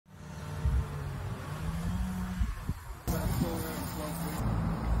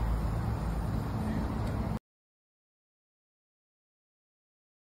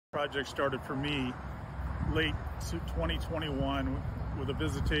Project started for me late 2021 with a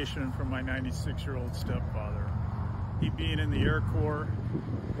visitation from my 96-year-old stepfather. He, being in the Air Corps,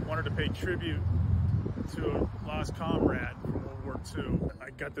 wanted to pay tribute to a lost comrade from World War II.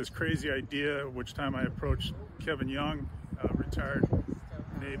 I got this crazy idea, which time I approached Kevin Young, a retired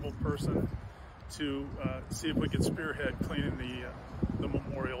naval person, to see if we could spearhead cleaning the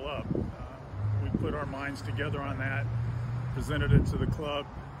memorial up. We put our minds together on that, presented it to the club,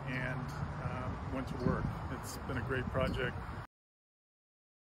 and went to work. It's been a great project.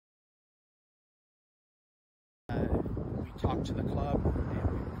 We talked to the club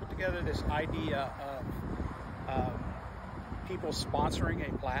and we put together this idea of people sponsoring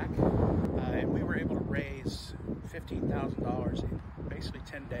a plaque, and we were able to raise $15,000 in basically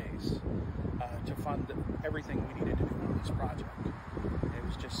 10 days to fund everything we needed to do on this project. It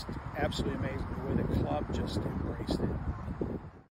was just absolutely amazing the way the club just embraced it.